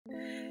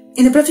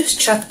In the previous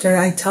chapter,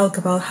 I talk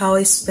about how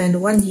I spent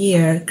 1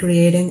 year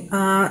creating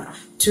a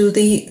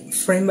 2D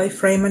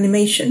frame-by-frame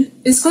animation.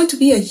 It's going to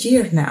be a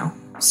year now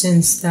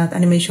since that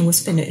animation was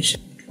finished.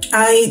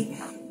 I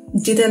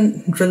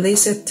didn't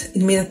release it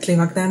immediately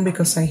back then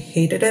because I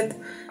hated it.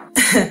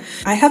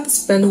 I had to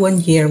spend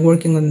 1 year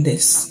working on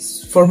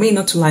this for me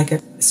not to like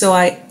it. So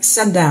I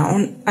sat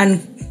down and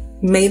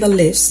made a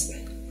list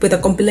with a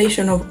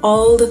compilation of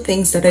all the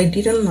things that I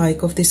didn't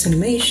like of this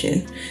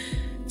animation,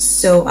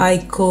 so I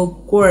could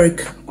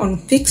work on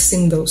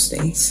fixing those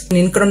things. And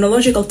in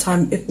chronological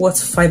time, it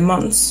was 5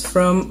 months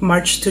from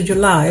March to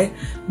July,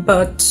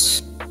 but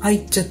I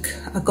took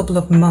a couple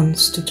of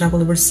months to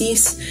travel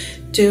overseas,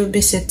 to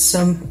visit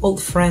some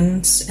old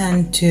friends,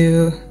 and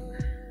to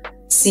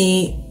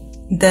see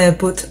the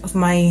booth of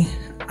my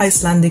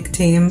Icelandic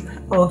team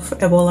of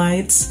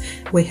Ebolites.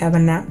 We have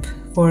an app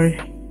for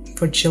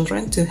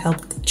children to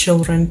help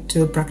children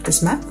to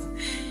practice math.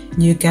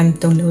 You can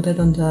download it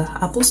on the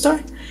Apple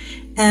Store.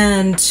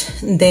 And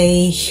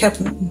they have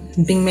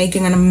been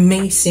making an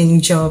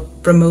amazing job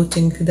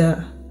promoting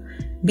the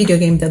video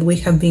game that we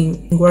have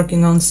been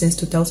working on since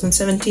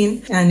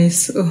 2017. And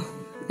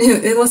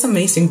it was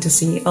amazing to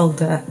see all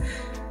the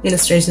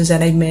illustrations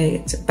that I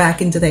made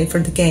back in the day for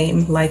the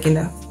game, like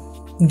in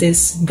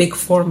this big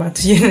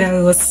format, you know.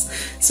 It was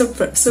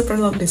super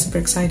lovely, super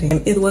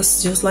exciting. It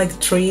was just like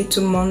 2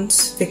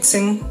 months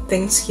fixing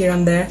things here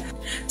and there.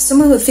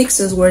 Some of the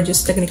fixes were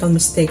just technical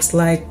mistakes,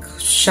 like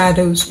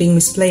shadows being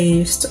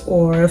misplaced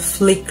or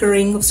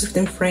flickering of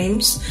certain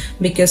frames,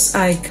 because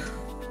I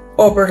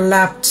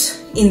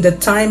overlapped in the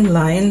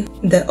timeline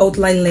the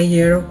outline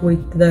layer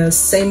with the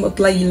same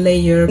outline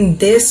layer.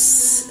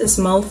 This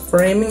small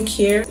framing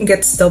here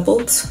gets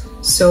doubled,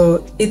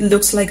 so it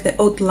looks like the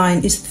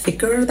outline is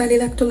thicker than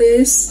it actually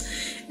is,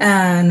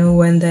 and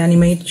when the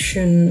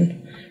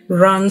animation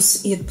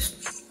runs, it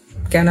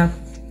kind of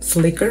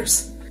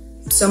flickers.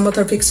 Some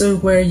other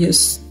fixes were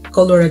just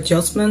color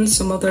adjustments,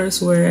 some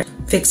others were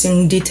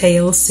fixing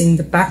details in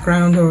the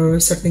background or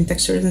certain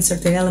textures and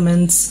certain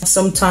elements,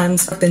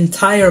 sometimes the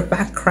entire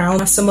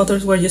background, some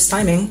others were just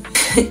timing.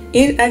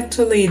 It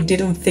actually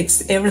didn't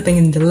fix everything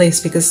in the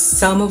list, because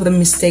some of the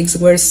mistakes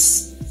were,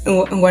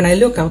 when I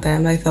look at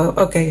them, I thought,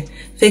 okay,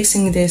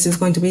 fixing this is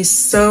going to be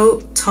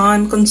so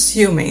time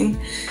consuming,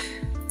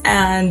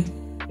 and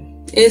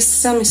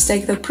it's a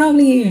mistake that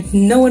probably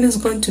no one is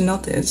going to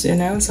notice, you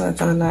know. So I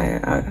thought,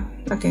 like,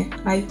 okay,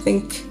 I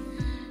think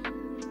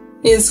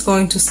it's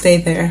going to stay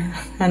there,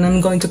 and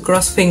I'm going to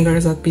cross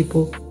fingers that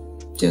people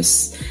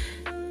just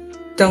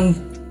don't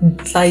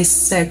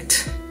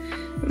dissect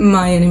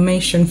my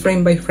animation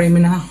frame by frame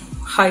in a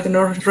high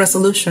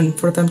resolution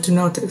for them to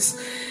notice.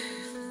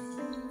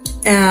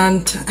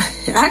 And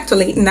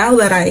actually, now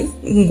that I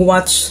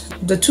watch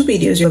the 2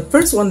 videos, the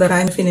first one that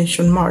I finished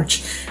in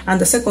March and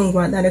the second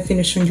one that I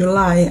finished in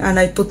July, and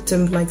I put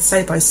them like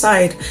side by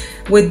side,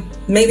 with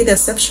maybe the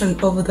exception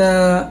of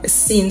the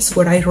scenes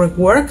where I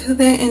rework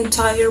the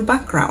entire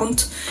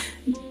background,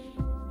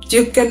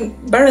 you can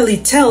barely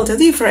tell the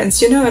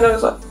difference, you know. And I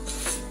was like,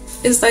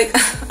 it's like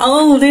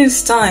all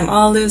this time,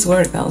 all this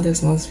work, all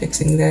this months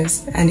fixing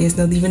this, and it's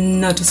not even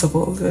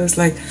noticeable. So it's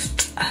like,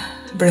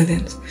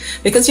 brilliant.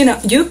 Because, you know,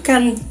 you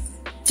can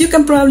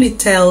probably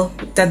tell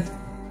that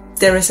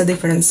there is a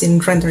difference in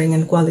rendering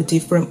and quality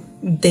from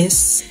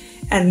this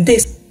and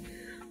this,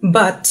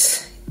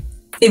 but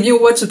if you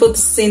watch both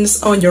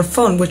scenes on your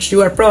phone, which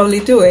you are probably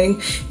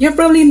doing, you're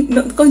probably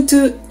not going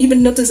to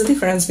even notice the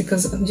difference,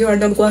 because you are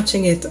not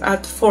watching it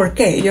at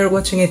 4K, you're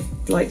watching it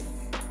like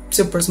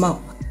super small.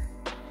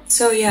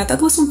 So yeah,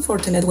 that was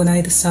unfortunate when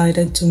I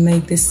decided to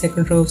make this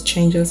second row of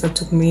changes that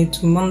took me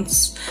 2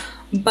 months,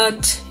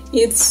 but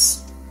it's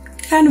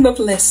kind of a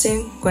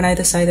blessing when I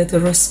decided to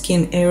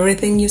reskin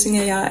everything using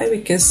AI,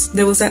 because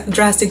there was a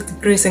drastic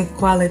decrease in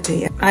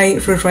quality. I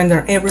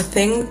re-rendered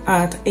everything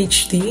at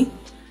HD,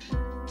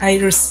 I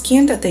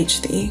reskinned at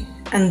HD,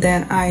 and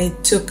then I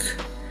took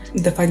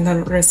the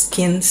final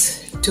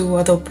reskins to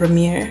Adobe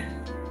Premiere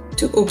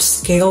to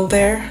upscale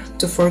there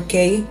to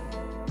 4K.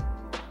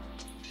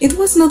 It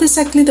was not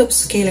exactly the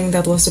upscaling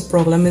that was the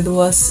problem, it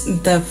was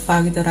the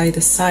fact that I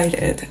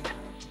decided.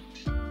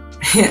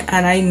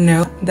 And I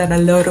know that a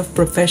lot of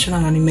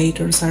professional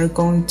animators are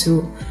going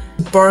to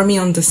burn me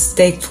on the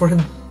stake for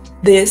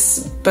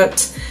this,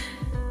 but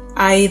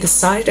I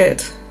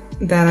decided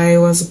that I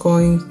was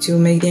going to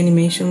make the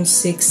animation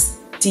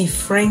 60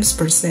 frames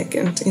per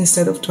second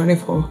instead of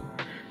 24.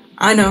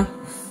 I know.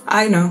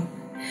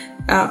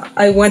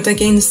 I went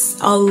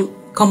against all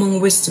common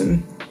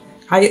wisdom.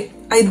 I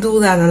do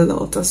that a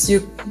lot, as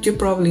you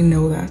probably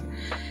know that.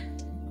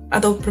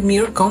 Adobe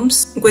Premiere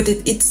comes with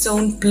its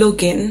own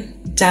plugin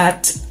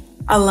that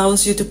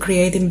allows you to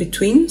create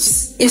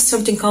in-betweens. It's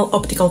something called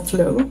Optical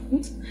flow.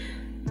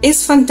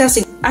 It's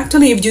fantastic.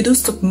 Actually, if you do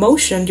stop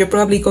motion, you're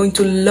probably going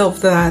to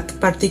love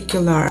that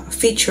particular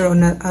feature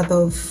on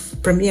Adobe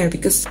Premiere,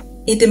 because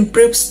it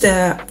improves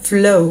the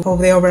flow of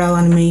the overall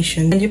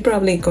animation, and you're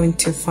probably going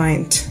to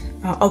find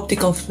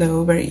Optical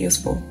flow very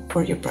useful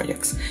for your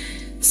projects.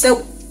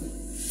 So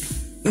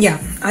yeah,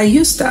 I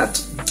use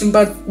that.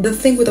 But the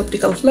thing with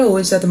optical flow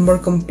is that the more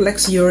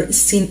complex your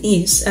scene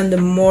is and the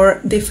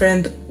more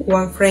different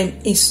one frame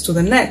is to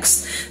the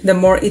next, the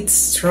more it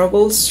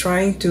struggles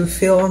trying to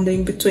fill on the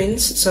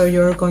in-betweens, so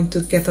you're going to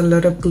get a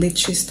lot of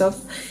glitchy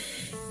stuff.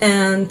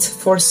 And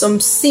for some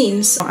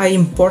scenes, I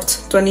import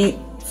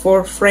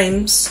 24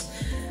 frames,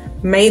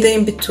 made the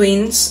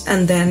in-betweens,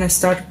 and then I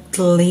start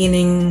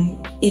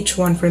cleaning each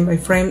one frame by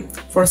frame.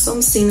 For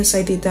some scenes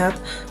I did that,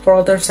 for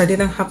others I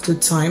didn't have the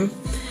time.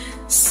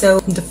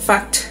 So the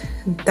fact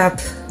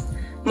that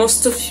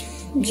most of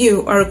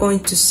you are going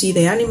to see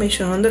the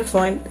animation on their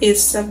phone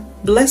is a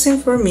blessing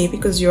for me,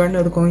 because you are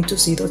not going to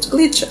see those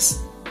glitches.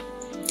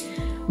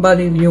 But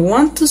if you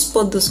want to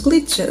spot those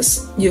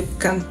glitches, you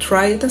can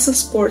try it as a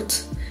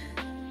sport.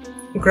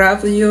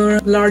 Grab your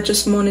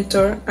largest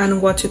monitor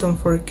and watch it on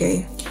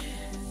 4K.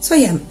 So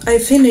yeah, I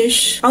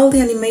finished all the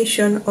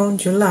animation on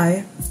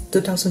July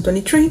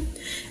 2023,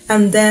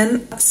 and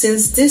then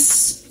since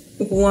this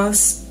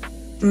was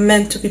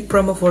meant to be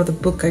promo for the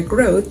book I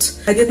wrote,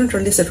 I didn't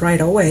release it right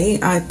away.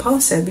 I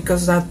paused it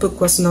because that book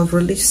was not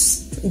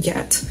released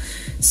yet.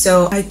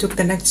 So I took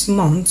the next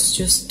month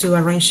just to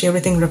arrange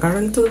everything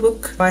regarding to the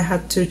book. I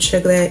had to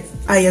check the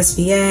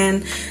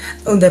ISBN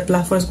on the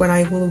platforms where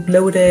I will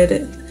upload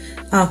it,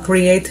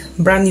 create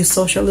brand new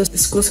socials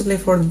exclusively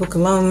for the book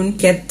alone,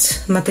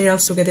 get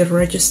materials to get it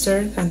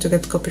registered and to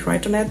get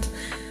copyright on it,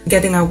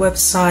 getting a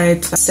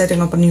website,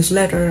 setting up a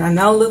newsletter, and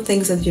all the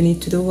things that you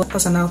need to do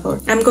as an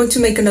author. I'm going to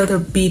make another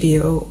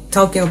video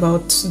talking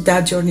about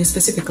that journey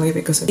specifically,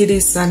 because it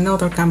is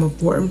another kind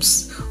of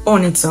worms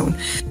on its own.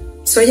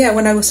 So yeah,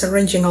 when I was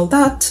arranging all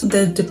that,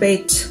 the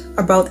debate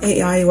about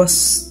AI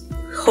was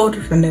hotter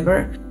than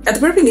ever. At the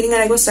very beginning,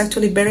 I was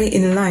actually very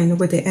in line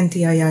with the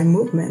anti-AI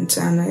movement,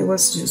 and I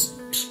was just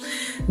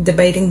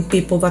debating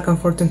people back and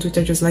forth on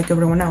Twitter just like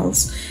everyone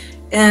else.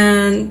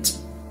 And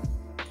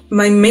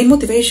my main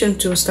motivation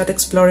to start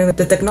exploring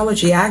the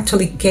technology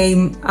actually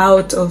came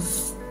out of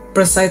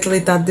precisely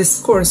that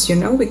discourse, you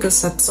know,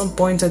 because at some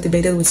point I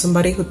debated with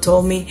somebody who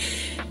told me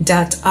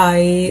that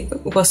I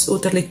was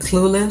utterly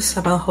clueless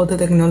about how the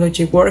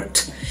technology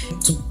worked.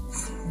 To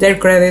their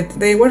credit,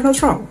 they were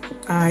not wrong.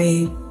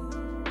 I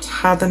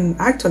hadn't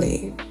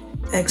actually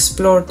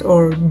explored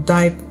or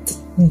dived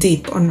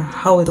deep on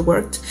how it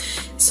worked.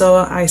 So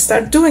I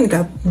started doing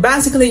that,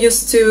 basically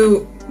just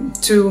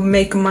to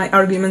make my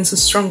arguments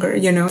stronger,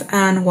 you know.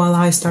 And while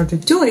I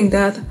started doing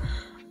that,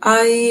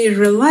 I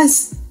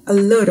realized a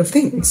lot of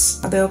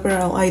things. The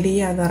overall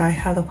idea that I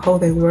had of how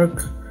they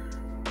work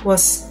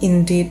was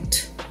indeed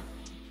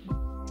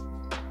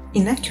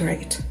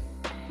inaccurate.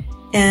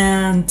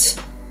 And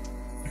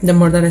the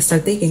more that I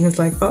start digging, it's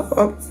like,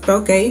 oh,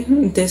 okay,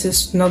 this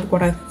is not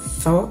what I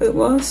thought it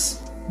was.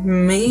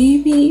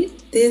 Maybe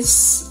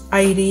this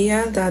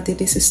idea that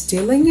it is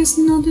stealing is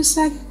not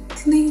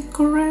exactly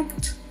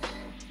correct.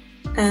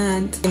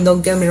 And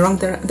don't get me wrong,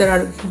 there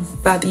are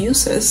bad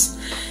uses,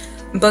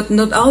 but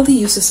not all the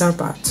uses are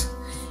bad.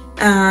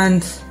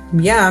 And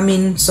yeah, I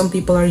mean, some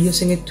people are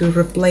using it to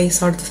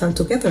replace artists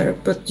altogether,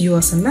 but you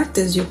as an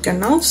artist, you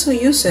can also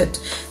use it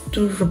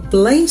to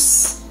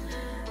replace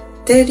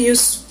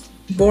tedious,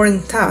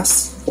 boring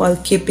tasks while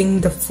keeping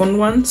the fun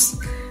ones.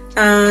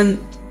 And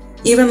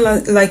even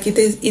like it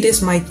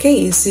is my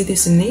case, it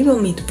is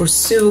enabled me to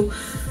pursue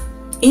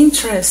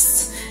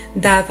interests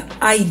that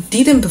I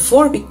didn't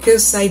before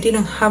because I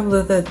didn't have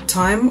the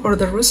time or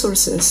the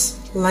resources,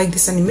 like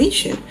this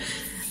animation.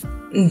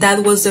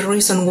 That was the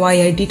reason why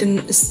I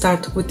didn't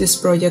start with this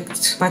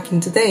project back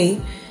in the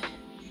day.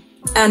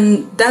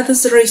 And that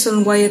is the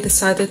reason why I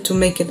decided to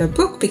make it a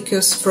book,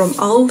 because from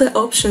all the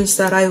options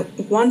that I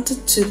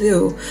wanted to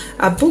do,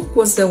 a book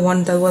was the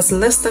one that was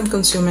less time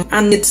consuming,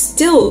 and it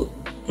still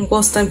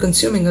was time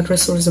consuming and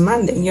resource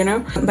demanding, you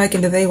know. Back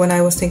in the day when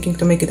I was thinking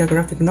to make it a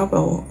graphic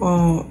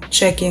novel,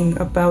 checking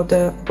about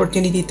the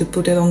opportunity to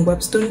put it on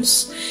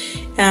Webtoons,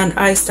 and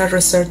I started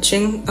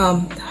researching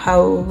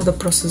how the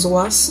process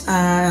was,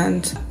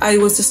 and I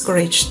was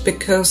discouraged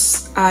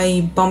because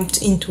I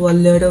bumped into a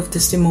lot of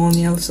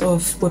testimonials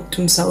of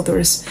Webtoons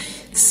authors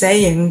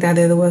saying that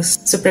it was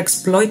super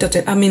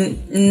exploitative. I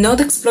mean, not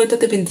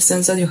exploitative in the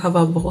sense that you have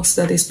a boss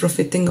that is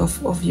profiting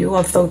of you,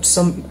 although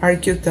some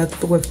argued that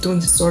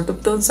Webtoons sort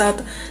of does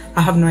that.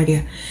 I have no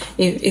idea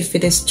if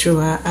it is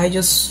true. I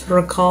just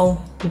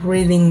recall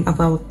reading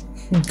about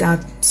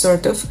that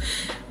sort of.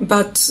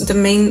 But the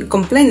main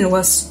complaint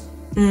was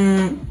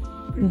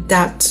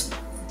that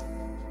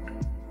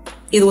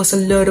it was a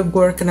lot of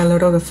work and a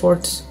lot of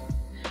effort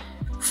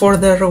for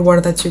the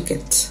reward that you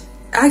get.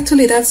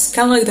 Actually, that's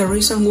kind of like the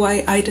reason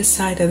why I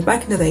decided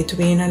back in the day to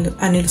be an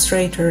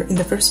illustrator in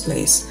the first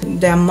place.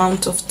 The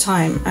amount of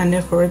time and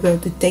effort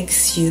that it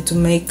takes you to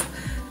make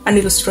an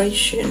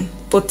illustration,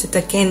 put it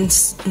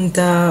against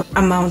the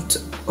amount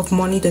of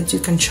money that you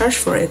can charge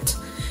for it.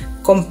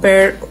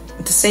 Compare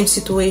the same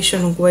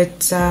situation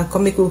with a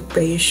comic book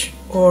page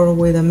or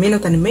with a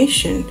minute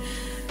animation.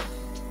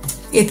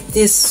 It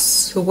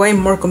is way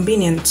more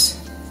convenient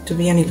to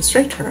be an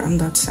illustrator in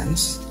that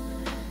sense.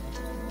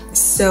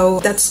 So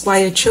that's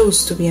why I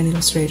chose to be an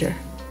illustrator.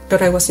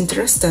 but I was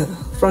interested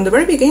from the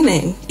very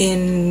beginning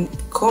in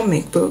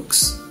comic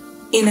books,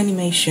 in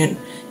animation,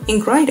 in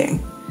writing.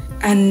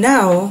 And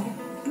now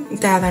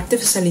that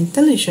artificial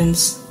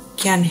intelligence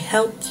can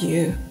help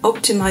you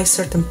optimize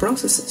certain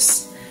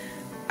processes,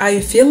 I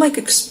feel like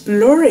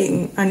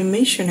exploring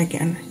animation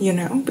again, you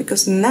know,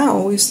 because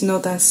now it's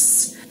not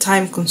as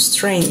time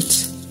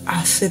constrained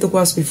as it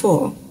was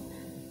before.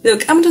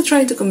 Look, I'm not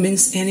trying to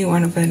convince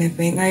anyone of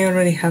anything. I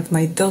already have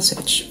my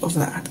dosage of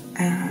that.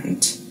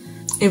 And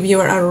if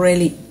you are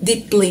really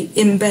deeply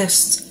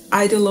invested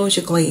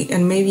ideologically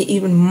and maybe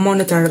even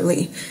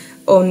monetarily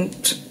on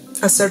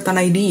a certain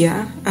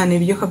idea, and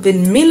if you have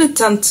been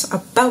militant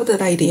about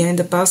that idea in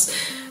the past,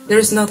 there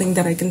is nothing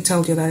that I can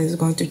tell you that is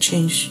going to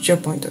change your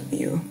point of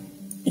view.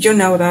 You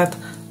know that,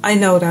 I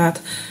know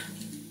that.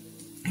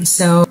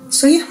 So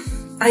yeah,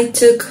 I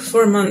took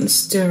 4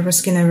 months to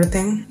reskin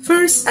everything.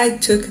 First, I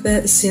took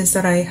the scenes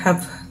that I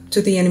have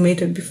 2D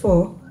animated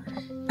before,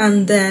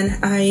 and then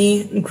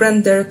I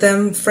rendered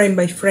them frame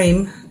by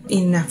frame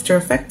in After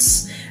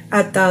Effects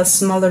at a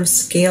smaller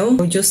scale.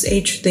 I use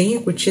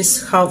HD, which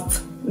is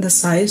half the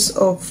size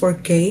of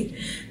 4K,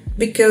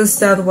 because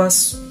that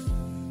was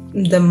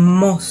the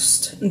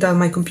most that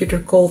my computer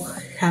could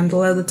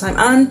handle at the time,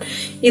 and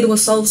it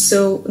was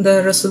also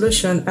the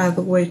resolution at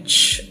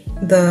which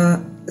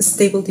the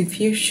Stable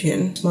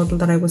Diffusion model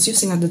that I was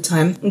using at the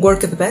time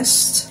worked the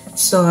best.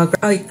 So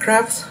I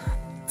grabbed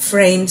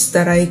frames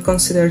that I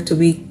consider to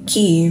be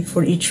key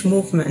for each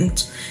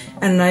movement,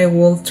 and I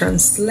will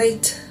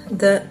translate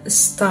the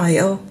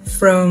style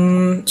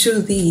from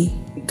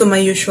 2D to my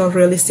usual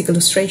realistic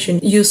illustration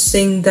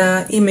using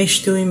the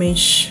image to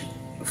image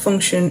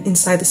function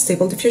inside the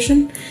Stable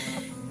Diffusion.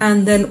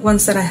 And then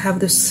once that I have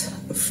these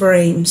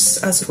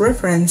frames as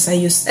reference, I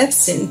use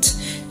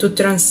Ebsynth to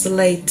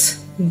translate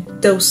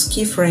those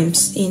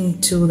keyframes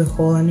into the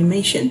whole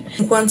animation.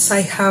 Once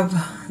I have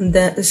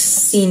the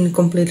scene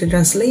completely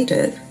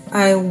translated,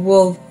 I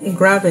will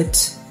grab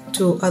it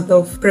to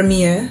Adobe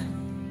Premiere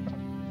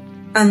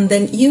and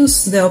then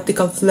use the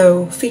optical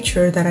flow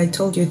feature that I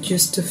told you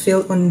just to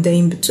fill on the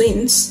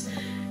in-betweens.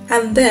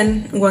 And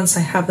then once I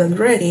have that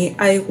ready,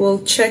 I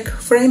will check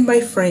frame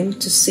by frame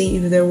to see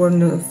if there were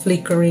no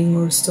flickering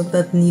or stuff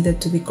that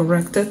needed to be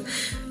corrected.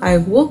 I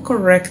will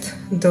correct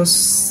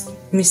those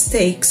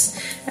mistakes,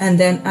 and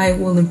then I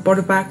will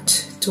import back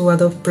to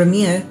Adobe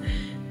Premiere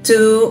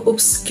to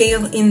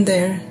upscale in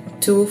there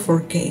to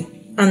 4K,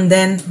 and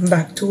then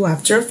back to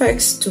After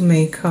Effects to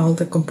make all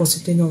the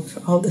compositing of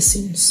all the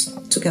scenes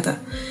together.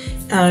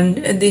 And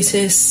this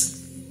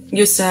is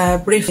just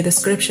a brief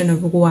description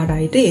of what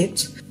I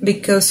did,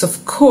 because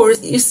of course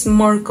it's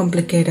more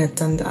complicated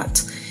than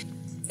that.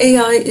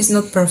 AI is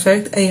not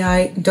perfect.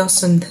 AI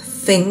doesn't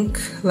think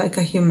like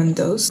a human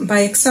does. By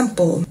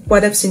example,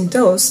 what Ebsynth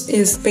does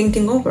is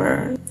painting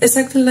over. It's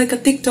actually like a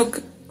TikTok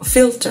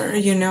filter,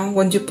 you know,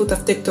 when you put a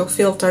TikTok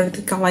filter,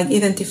 it can like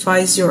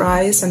identifies your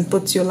eyes and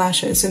puts your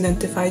lashes,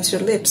 identifies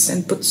your lips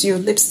and puts your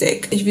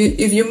lipstick.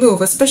 If you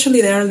move,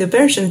 especially the early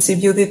versions,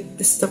 if you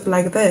did stuff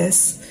like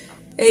this,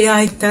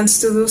 AI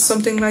tends to do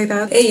something like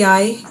that.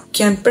 AI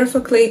can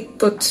perfectly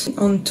put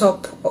on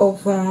top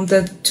of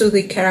the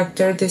 2D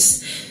character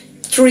this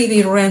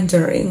 3D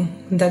rendering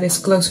that is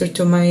closer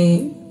to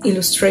my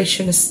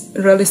illustration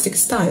realistic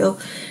style.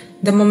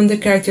 The moment the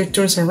character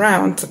turns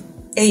around,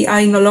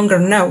 AI no longer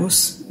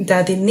knows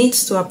that it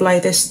needs to apply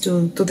this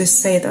to this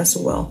set as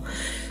well.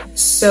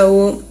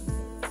 So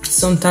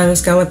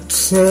sometimes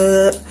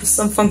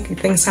some funky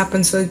things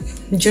happen, so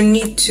you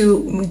need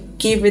to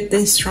give it the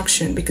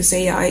instruction, because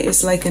AI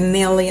is like an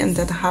alien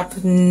that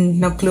have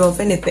no clue of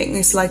anything.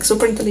 It's like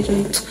super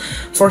intelligent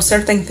for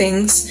certain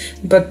things,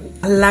 but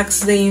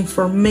lacks the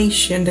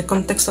information, the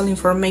contextual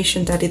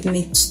information that it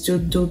needs to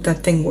do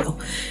that thing well.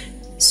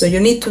 So you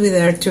need to be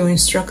there to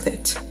instruct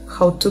it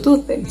how to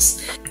do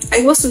things.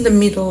 I was in the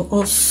middle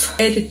of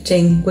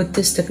editing with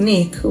this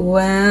technique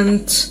when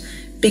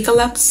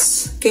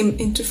Pixelabs came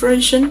into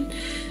fruition,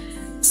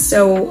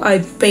 so I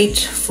paid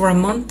for a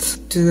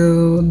month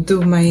to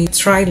do my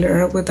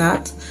trailer with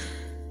that.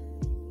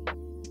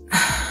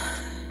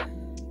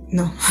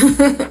 No.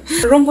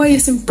 Runway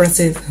is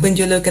impressive when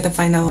you look at the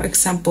final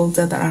examples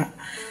that are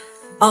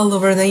all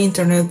over the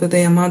internet, with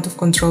the amount of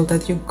control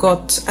that you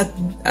got,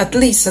 at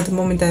least at the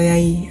moment that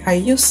I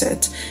use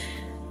it.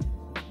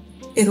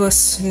 It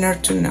was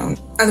nerd to know.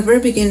 At the very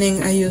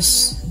beginning, I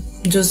used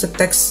just the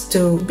text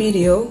to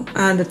video,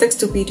 and the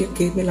text to video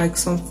gave me like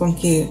some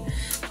funky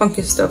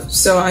stuff.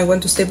 So I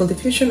went to Stable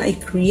Diffusion, I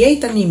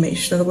create an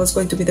image that was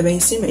going to be the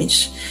base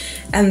image,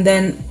 and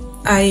then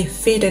I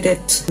fitted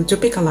it to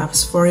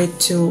Pixelabs for it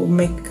to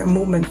make a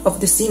movement of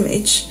this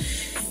image,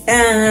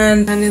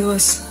 and it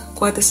was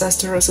quite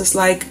disastrous. It's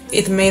like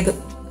it made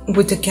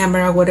with the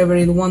camera whatever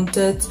it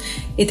wanted.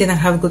 It didn't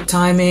have good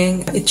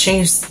timing. It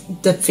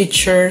changed the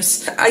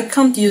features. I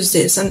can't use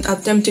this, and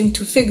attempting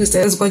to fix this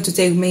is going to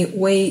take me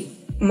way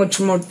much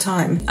more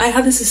time. I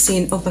had this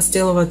scene of a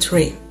still of a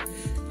tree,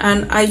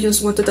 and I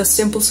just wanted a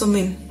simple zoom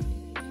in.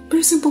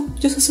 Very simple,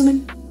 just a zoom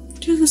in,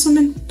 just a zoom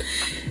in.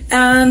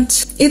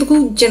 And it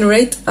will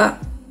generate a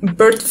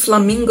bird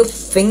flamingo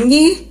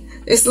thingy.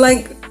 It's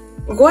like,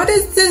 what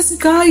is this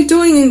guy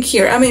doing in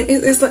here? I mean,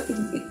 it's like,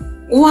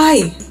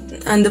 why?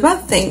 And the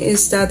bad thing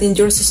is that in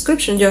your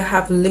subscription you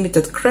have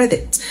limited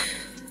credit.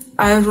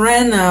 I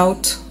ran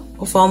out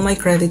of all my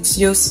credits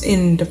just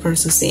in the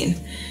first scene.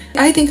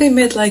 I think I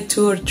made like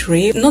 2 or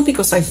 3, not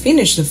because I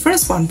finished the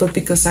first one, but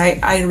because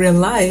I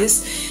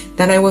realized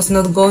that I was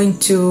not going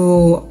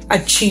to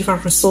achieve a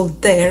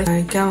result there.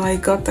 I kind of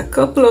like got a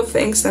couple of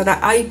things that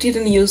I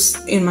didn't use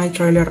in my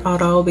trailer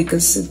at all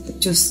because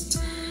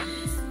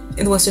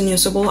it wasn't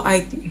usable.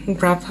 I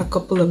grabbed a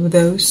couple of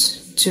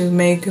those to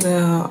make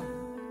the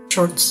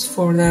shorts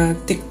for the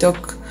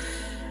TikTok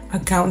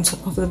account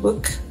of the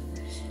book,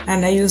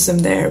 and I used them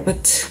there,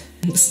 but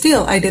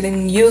still, I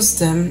didn't use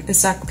them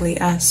exactly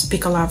as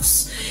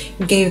Pixelabs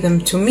gave them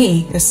to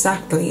me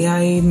exactly.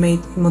 I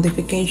made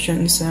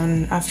modifications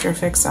and After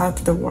Effects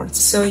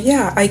afterwards. So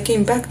yeah, I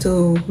came back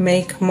to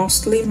make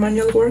mostly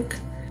manual work,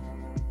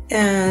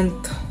 and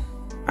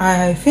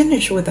I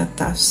finished with that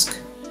task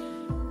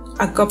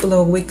a couple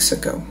of weeks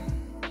ago.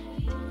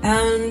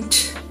 And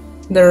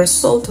the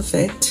result of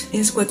it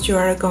is what you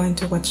are going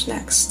to watch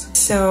next.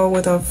 So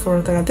without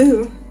further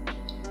ado,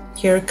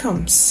 here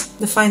comes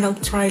the final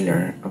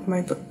trailer of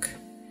my book.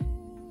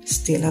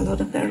 Still a lot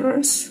of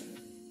errors,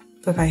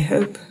 but I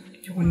hope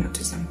you will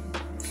notice them.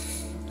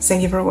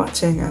 Thank you for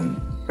watching and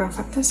have a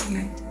fantastic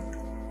night.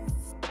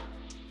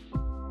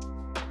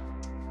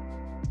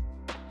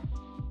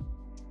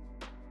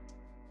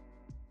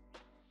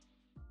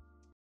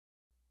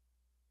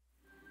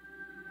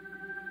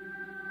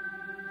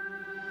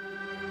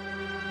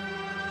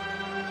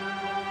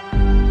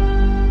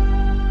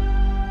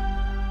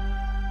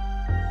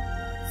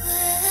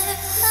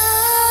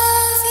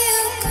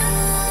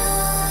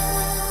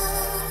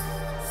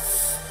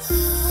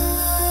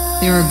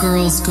 There are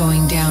girls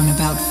going down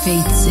about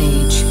Faith's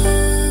age,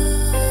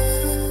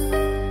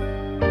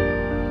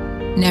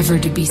 never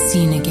to be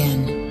seen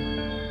again.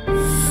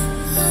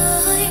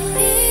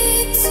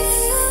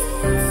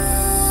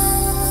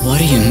 What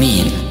do you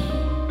mean?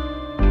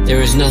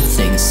 There is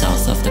nothing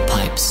south of the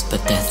pipes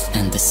but death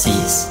and the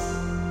seas.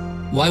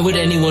 Why would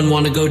anyone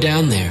want to go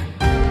down there?